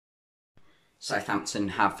Southampton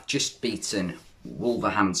have just beaten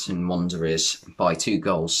Wolverhampton Wanderers by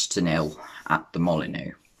 2-0 at the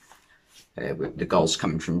Molineux. With the goals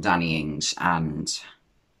coming from Danny Ings and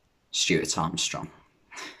Stuart Armstrong.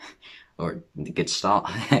 Or a good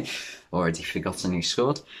start. Already forgotten who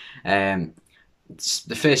scored. The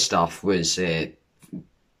first half was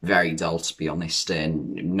very dull, to be honest,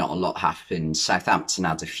 and not a lot happened. Southampton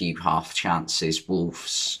had a few half chances.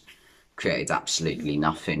 Wolves created absolutely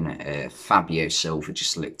nothing. Fabio Silva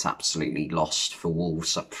just looked absolutely lost for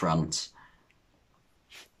Wolves up front.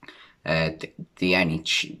 The only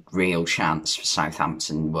real chance for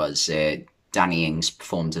Southampton was Danny Ings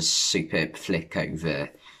performed a superb flick over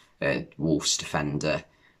Wolves defender,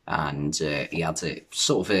 and he had a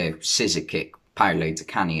sort of a scissor kick, Paolo Di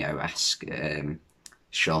Canio-esque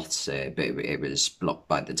shot, but it was blocked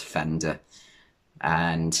by the defender.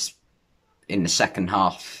 And in the second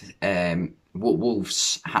half,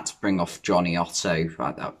 Wolves had to bring off Johnny Otto.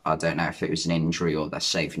 I don't know if it was an injury or they're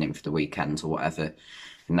saving him for the weekend or whatever.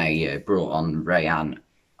 And they brought on Rayan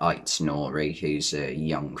Aït-Nouri, who's a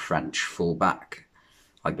young French fullback,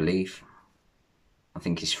 I believe. I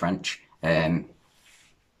think he's French. And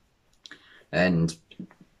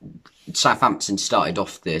Southampton started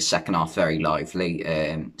off the second half very lively.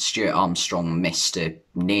 Stuart Armstrong missed a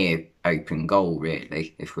near open goal,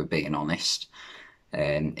 really, if we're being honest.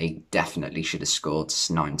 He definitely should have scored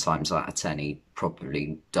 9 times out of 10. He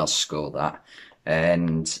probably does score that.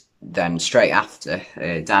 And then straight after,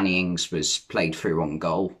 Danny Ings was played through on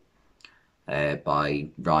goal by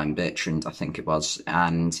Ryan Bertrand, I think it was.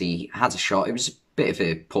 And he had a shot. It was a bit of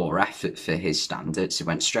a poor effort for his standards. It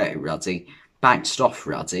went straight at Ruddy, bounced off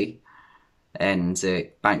Ruddy, and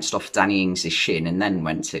bounced off Danny Ings' shin and then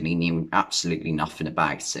went in. He knew absolutely nothing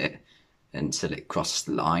about it until it crossed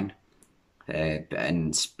the line.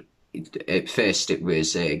 And at first it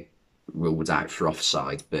was ruled out for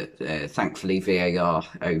offside, but thankfully VAR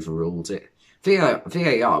overruled it.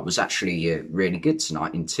 VAR was actually really good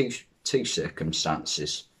tonight in two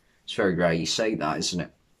circumstances. It's very rare you say that, isn't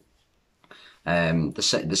it?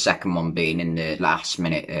 The second one being in the last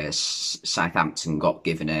minute, Southampton got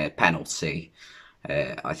given a penalty.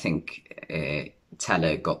 I think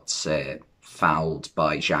Teller got fouled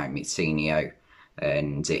by João Moutinho,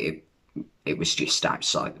 and it was just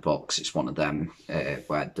outside the box. It's one of them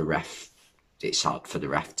where the ref, it's hard for the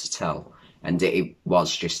ref to tell, and it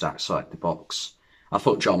was just outside the box. I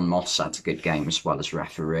thought John Moss had a good game as well as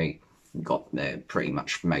referee. He got pretty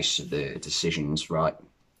much most of the decisions right.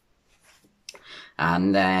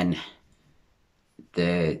 And then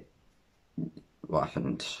what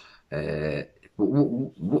happened?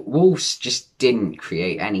 Wolves just didn't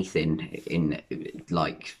create anything in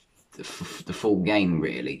like the full game,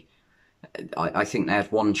 really. I think they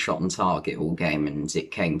had one shot on target all game, and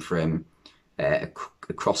it came from a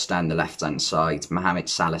cross down the left-hand side. Mohamed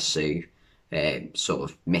Salisu sort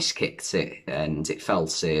of miskicked it, and it fell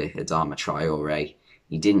to Adama Traore.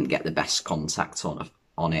 He didn't get the best contact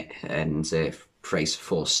on it, and Fraser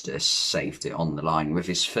Forster saved it on the line with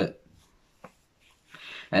his foot.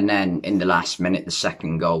 And then in the last minute, the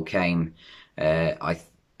second goal came. It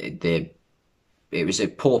was a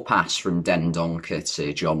poor pass from Dendoncker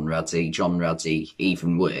to John Ruddy. John Ruddy,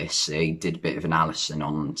 even worse, he did a bit of an Alisson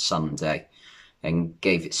on Sunday and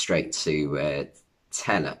gave it straight to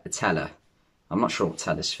Teller. I'm not sure what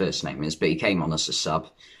Teller's first name is, but he came on as a sub,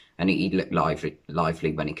 and he looked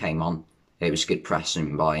lively when he came on. It was good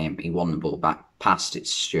pressing by him. He won the ball back, passed it to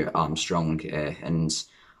Stuart Armstrong, and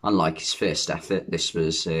unlike his first effort, this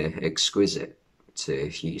was exquisite, to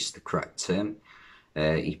use the correct term.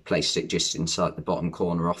 He placed it just inside the bottom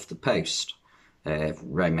corner off the post.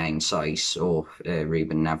 Romain Saiz or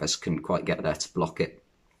Ruben Neves couldn't quite get there to block it.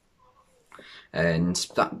 And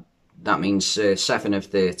that means 7 of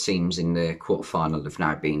the teams in the quarterfinal have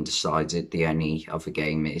now been decided. The only other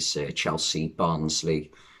game is Chelsea-Barnsley,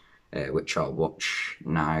 which I'll watch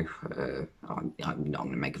now. I'm not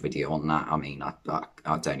going to make a video on that. I mean,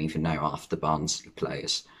 I don't even know half the Barnsley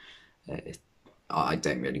players. I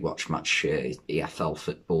don't really watch much EFL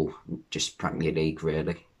football, just Premier League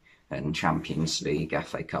really, and Champions League,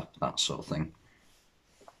 FA Cup, that sort of thing.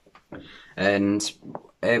 And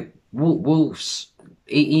Wolves,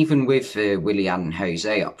 even with Willian and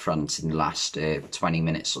Jose up front in the last 20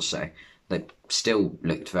 minutes or so, they still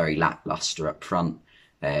looked very lacklustre up front.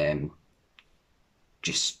 I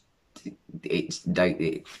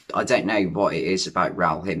don't know what it is about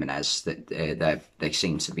Raul Jimenez that they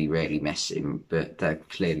seem to be really missing, but they're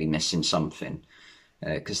clearly missing something,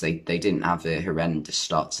 because they didn't have a horrendous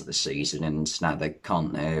start to the season, and now they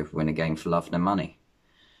can't win a game for love nor money.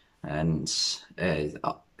 And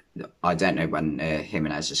I don't know when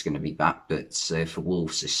Jimenez is going to be back, but for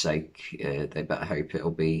Wolves' sake, they better hope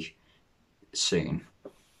it'll be soon.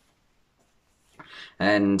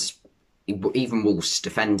 And even Wolves'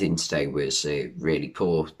 defending today was really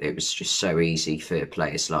poor. It was just so easy for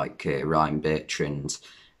players like Ryan Bertrand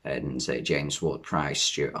and James Ward-Prowse,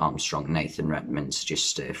 Stuart Armstrong, Nathan Redmond to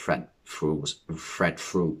just Fred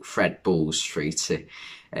balls through to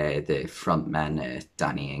the front men,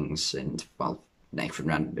 Danny Ings and, well, Nathan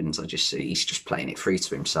Redmond. He's just playing it through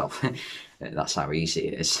to himself. That's how easy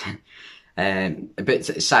it is. But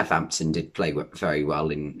Southampton did play very well.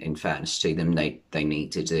 In fairness to them, they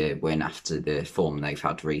needed a win after the form they've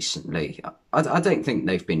had recently. I don't think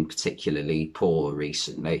they've been particularly poor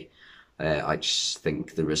recently. I just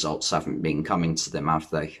think the results haven't been coming to them, have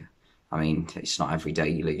they? I mean, it's not every day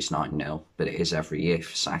you lose 9-0, but it is every year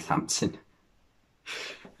for Southampton.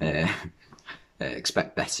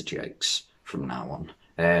 Expect better jokes from now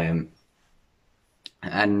on.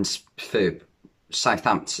 And for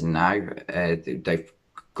Southampton now, they've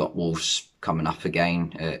got Wolves coming up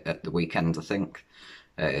again at the weekend, I think.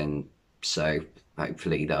 And so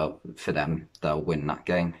hopefully they'll win that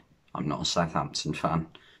game. I'm not a Southampton fan.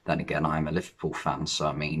 Then again, I'm a Liverpool fan, so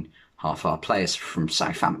I mean, half our players are from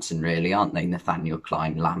Southampton, really, aren't they? Nathaniel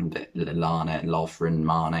Klein, Lambert, Lallana, Lovren,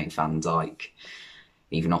 Mane, Van Dijk.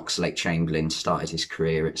 Even Oxlade-Chamberlain started his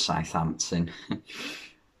career at Southampton.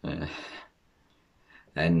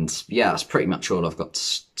 And yeah, that's pretty much all I've got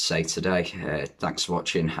to say today. Thanks for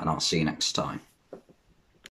watching, and I'll see you next time.